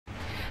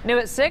New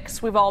at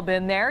 6, we've all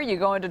been there. You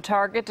go into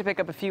Target to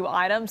pick up a few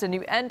items and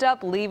you end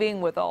up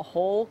leaving with a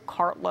whole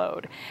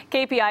cartload.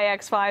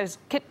 KPIX 5's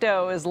Kiet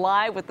Do is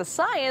live with the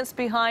science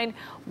behind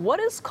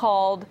what is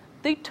called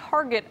the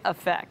Target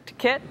effect.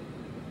 Kit?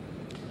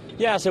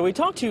 Yeah, so we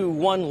talked to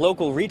one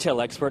local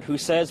retail expert who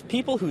says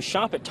people who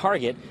shop at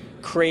Target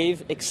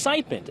crave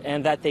excitement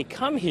and that they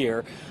come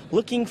here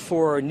looking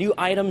for new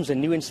items and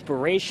new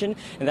inspiration,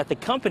 and that the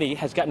company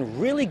has gotten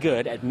really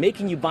good at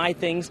making you buy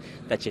things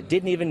that you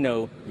didn't even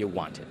know you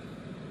wanted.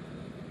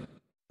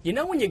 You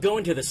know when you go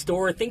into the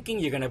store thinking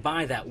you're going to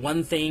buy that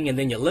one thing and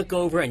then you look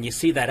over and you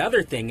see that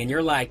other thing and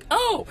you're like,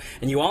 oh,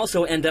 and you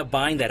also end up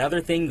buying that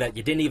other thing that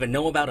you didn't even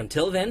know about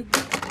until then?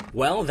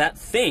 Well, that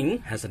thing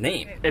has a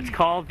name. It's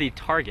called the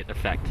Target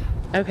effect.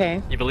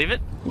 Okay. You believe it?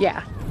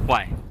 Yeah.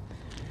 Why?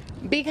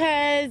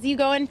 Because you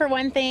go in for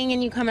one thing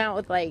and you come out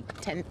with like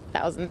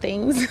 10,000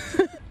 things.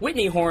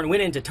 Whitney Horn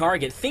went into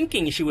Target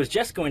thinking she was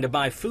just going to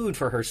buy food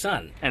for her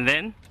son. And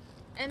then?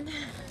 And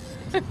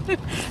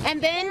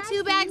then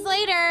 2 bags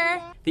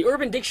later. The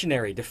Urban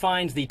Dictionary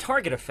defines the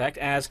Target effect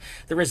as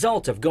the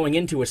result of going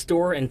into a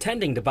store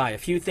intending to buy a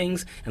few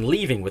things and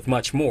leaving with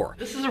much more.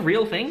 This is a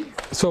real thing?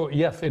 So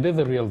yes, it is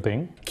a real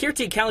thing. Kiet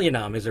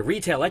Do is a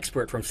retail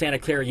expert from Santa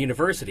Clara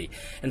University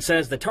and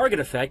says the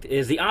Target effect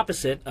is the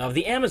opposite of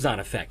the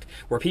Amazon effect,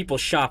 where people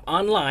shop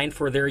online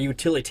for their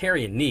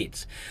utilitarian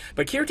needs.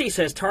 But Kiet Do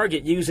says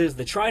Target uses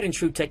the tried and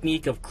true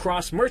technique of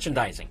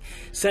cross-merchandising,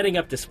 setting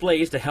up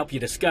displays to help you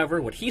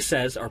discover what he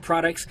says are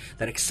products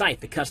that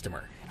excite the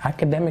customer.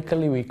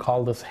 Academically, we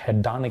call this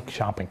hedonic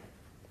shopping,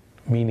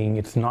 meaning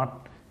it's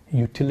not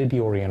utility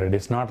oriented.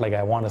 It's not like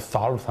I want to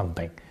solve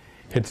something.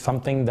 It's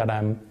something that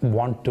I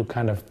want to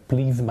kind of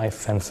please my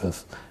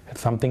senses. It's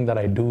something that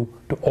I do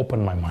to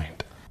open my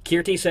mind.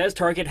 Kiet Do says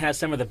Target has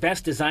some of the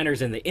best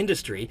designers in the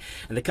industry,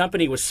 and the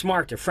company was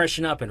smart to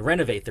freshen up and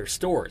renovate their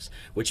stores,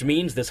 which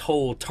means this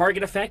whole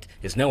Target effect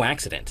is no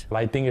accident.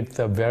 I think it's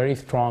a very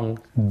strong,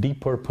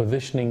 deeper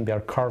positioning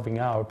they're carving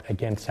out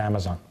against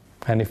Amazon.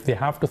 And if they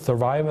have to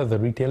survive as a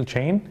retail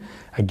chain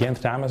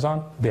against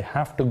Amazon, they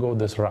have to go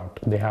this route.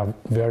 They have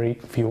very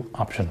few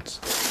options.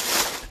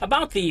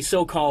 About the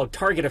so-called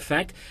Target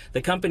effect,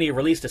 the company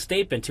released a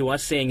statement to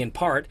us saying, in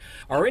part,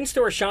 our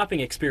in-store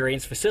shopping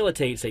experience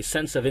facilitates a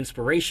sense of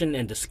inspiration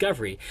and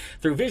discovery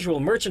through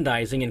visual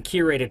merchandising and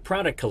curated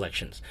product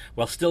collections,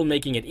 while still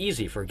making it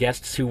easy for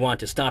guests who want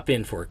to stop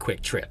in for a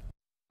quick trip.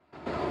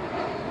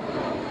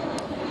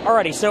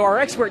 Alrighty, so our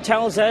expert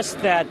tells us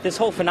that this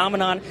whole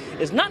phenomenon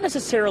is not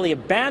necessarily a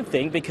bad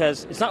thing,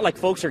 because it's not like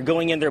folks are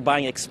going in there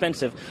buying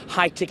expensive,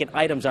 high-ticket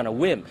items on a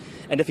whim.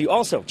 And if you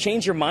also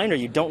change your mind or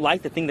you don't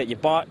like the thing that you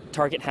bought,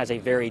 Target has a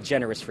very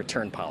generous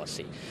return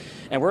policy.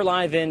 And we're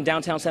live in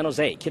downtown San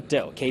Jose. Kiet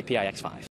Do, KPIX 5.